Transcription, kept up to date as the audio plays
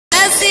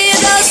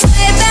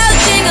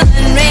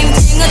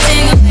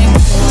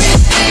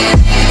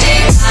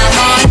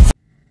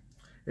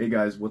Hey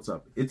guys, what's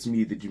up? It's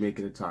me, the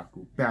Jamaican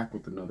Otaku, back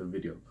with another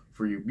video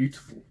for you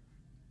beautiful,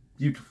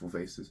 beautiful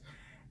faces.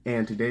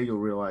 And today you'll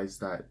realize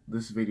that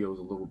this video is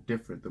a little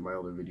different than my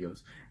other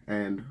videos.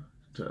 And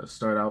to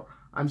start out,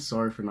 I'm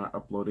sorry for not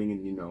uploading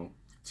in,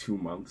 2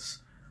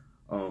 months.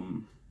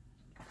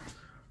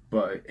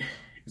 But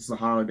it's the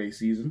holiday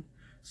season,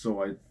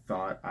 so I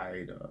thought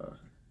I'd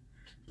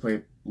play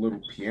a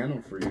little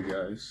piano for you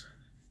guys.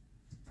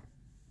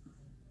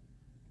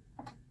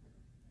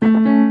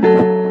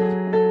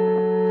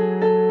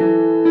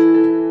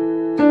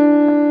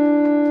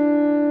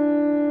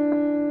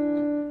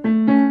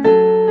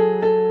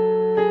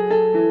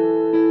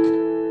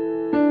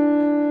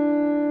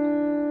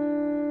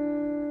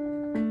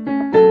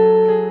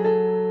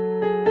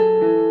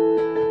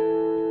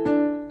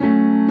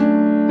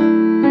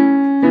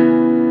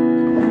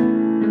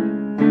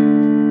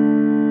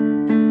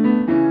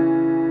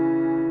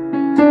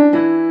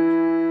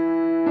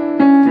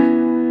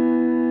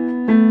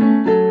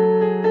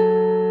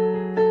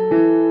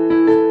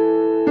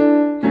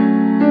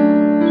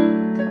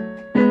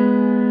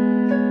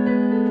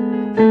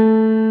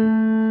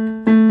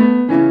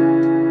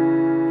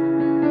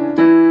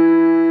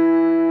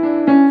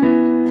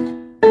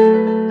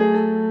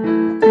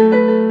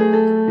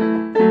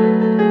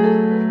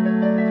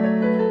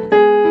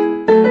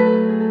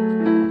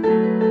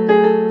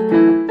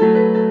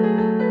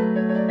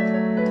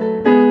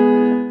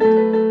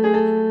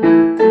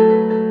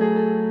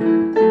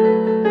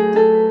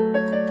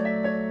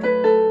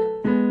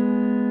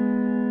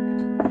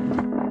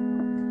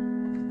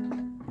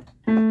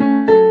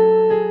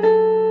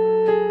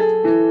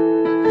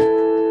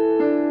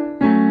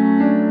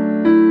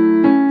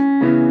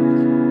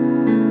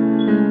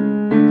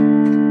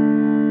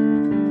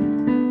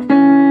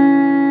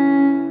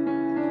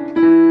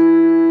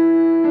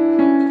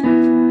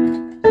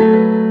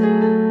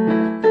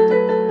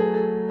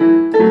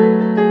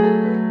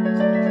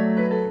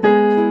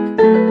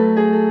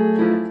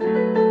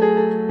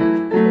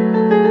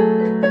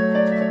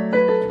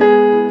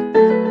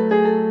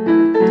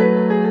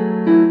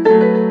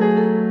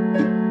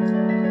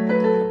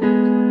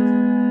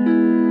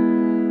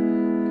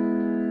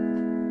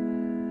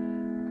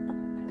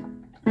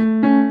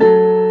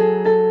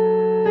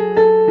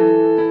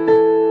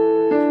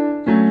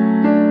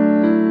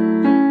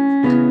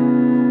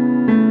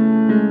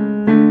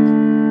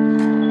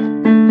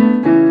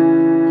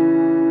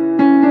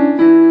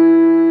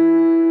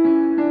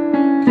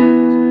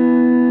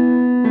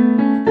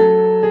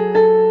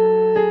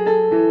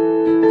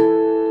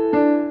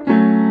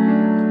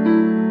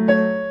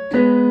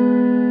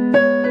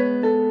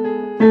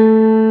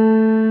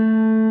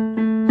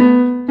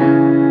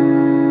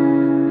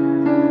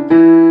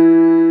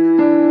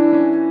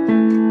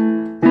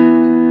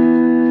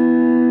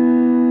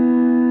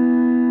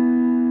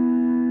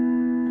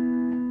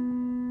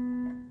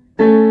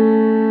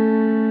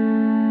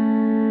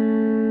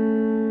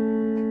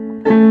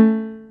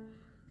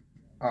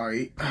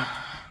 Alright,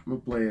 I'm gonna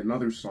play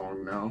another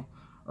song now.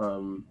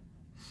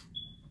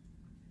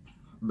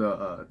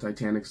 The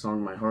Titanic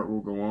song, My Heart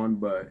Will Go On,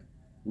 but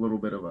a little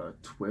bit of a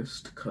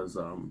twist, cause,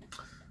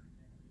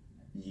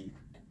 yeah.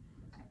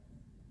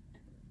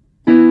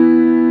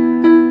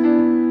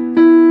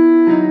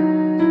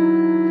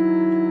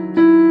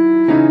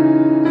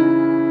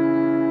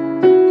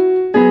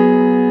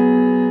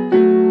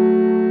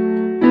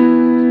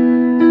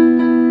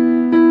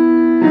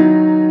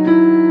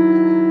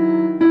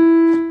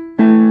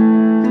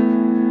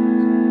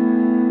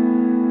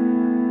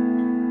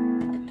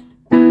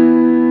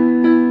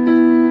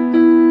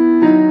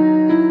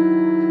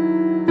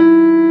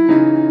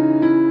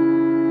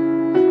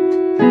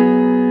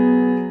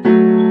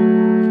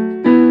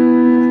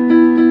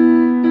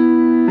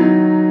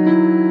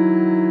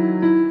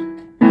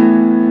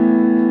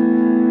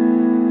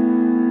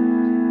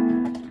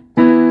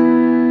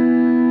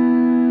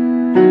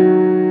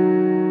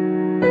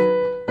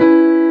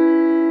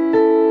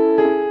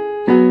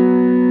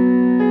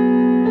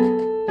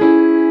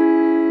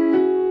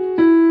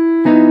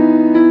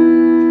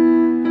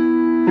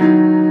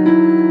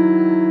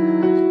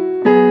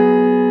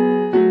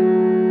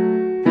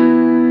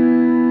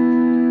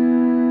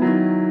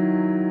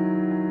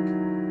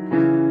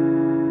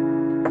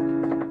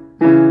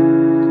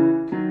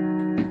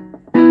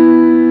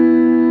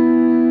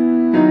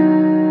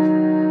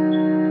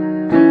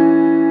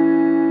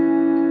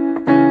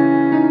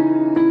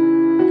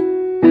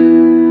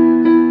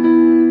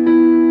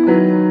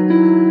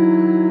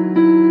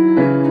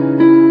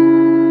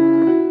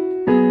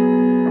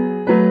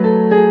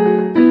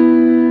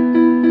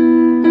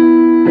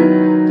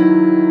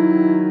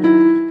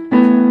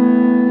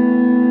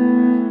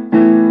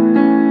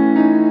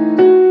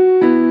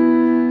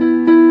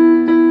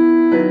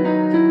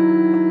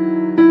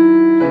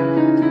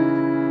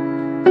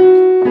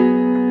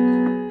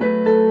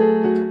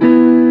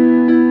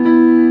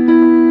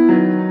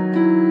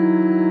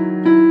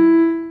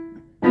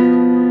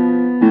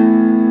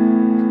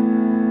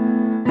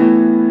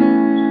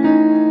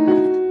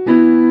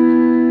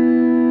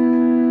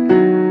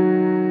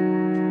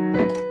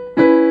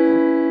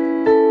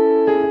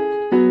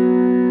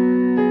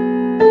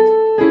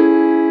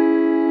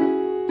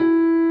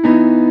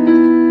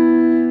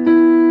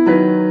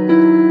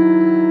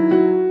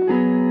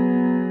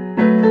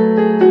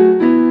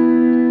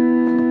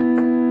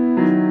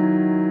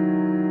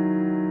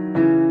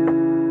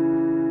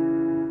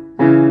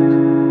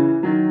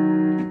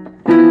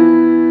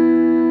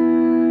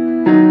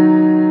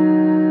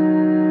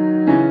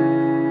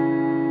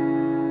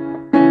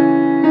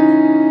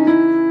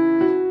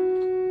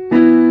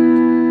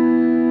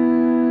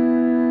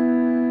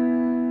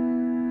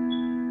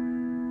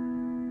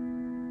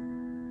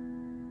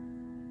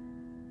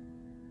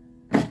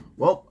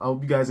 well, I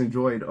hope you guys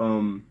enjoyed.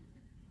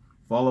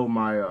 Follow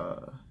my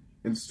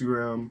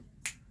Instagram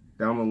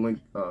down the link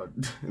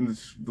in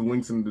the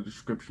links in the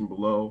description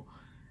below,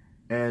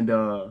 and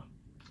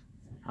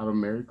have a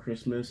Merry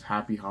Christmas,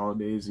 Happy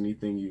Holidays,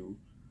 anything you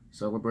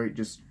celebrate.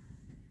 Just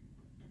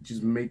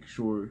make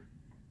sure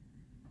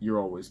you're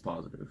always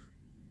positive,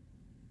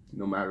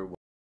 no matter what.